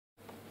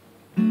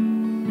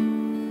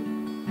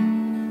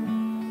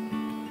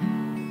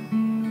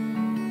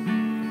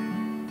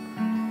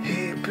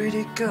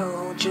pretty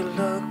girl, won't you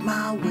look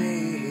my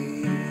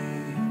way?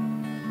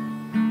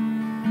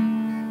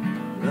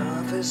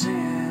 Love is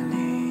in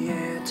the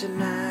air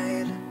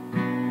tonight.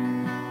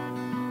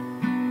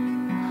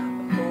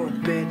 Oh, I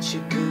bet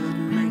you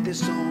couldn't make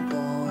this old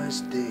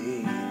boy's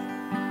day.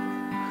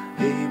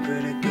 Hey,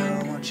 pretty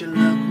girl, won't you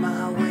look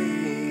my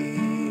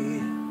way?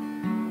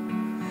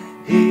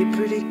 Hey,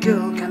 pretty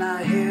girl, can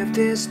I have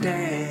this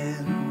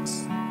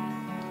dance?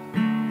 The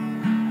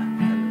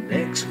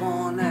next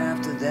one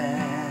after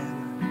that,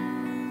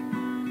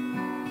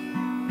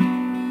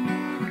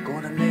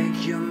 gonna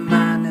make you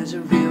mine, there's a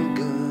real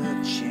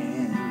good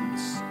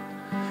chance.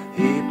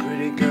 Hey,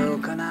 pretty girl,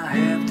 can I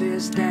have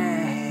this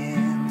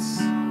dance?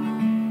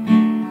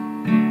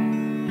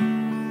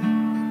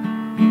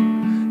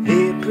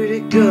 Hey,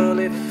 pretty girl,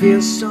 it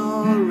feels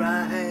so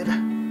right,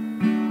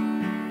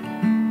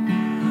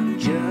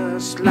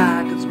 just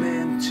like it's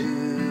meant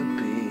to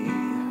be.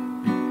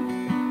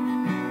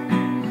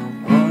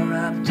 All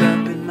wrapped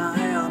up in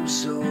my arms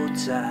so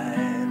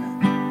tight.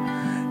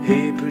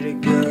 Hey, pretty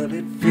girl,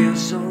 it feels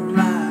so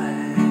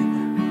right.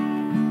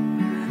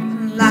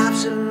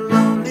 Life's a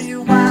lonely,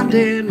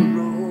 winding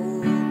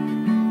road.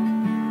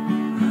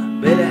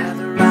 Better have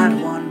the right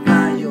one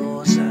by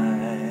your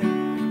side.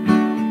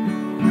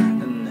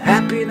 And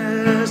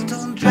happiness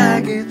don't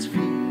drag its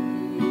feet.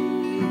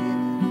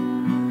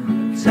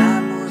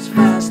 Time moves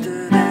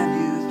faster than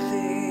you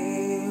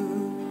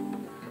think.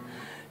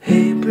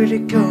 Hey, pretty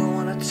girl,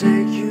 wanna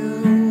take you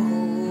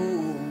home.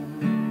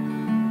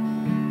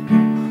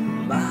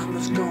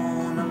 Mama's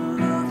gonna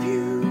love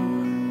you.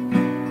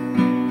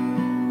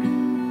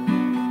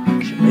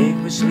 She make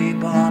me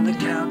sleep on the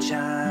couch,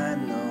 I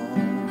know.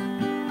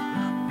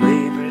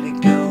 Hey, pretty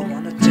girl,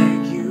 wanna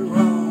take you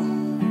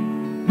home.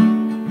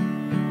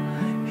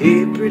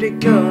 Hey, pretty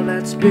girl,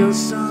 let's build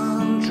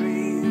some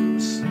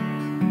dreams.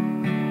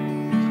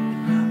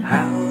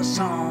 House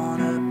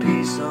on a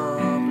piece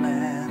of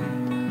land.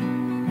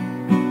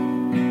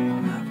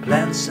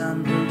 Plant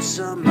some roots,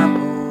 some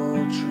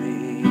apple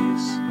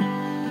trees.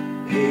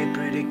 Hey,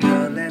 pretty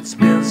girl, let's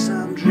build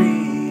some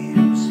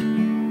dreams.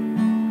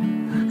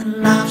 And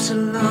life's a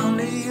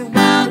lonely,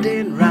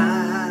 winding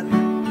ride.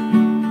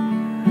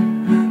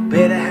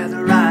 Better have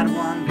the right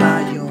one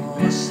by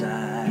your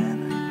side.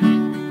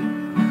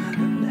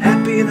 And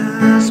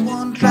happiness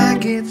won't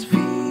drag its feet.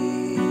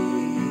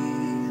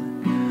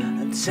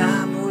 And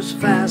time moves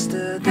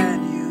faster than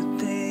you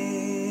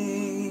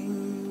think.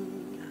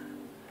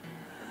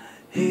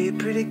 Hey,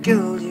 pretty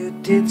girl, you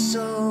did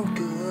so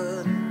good.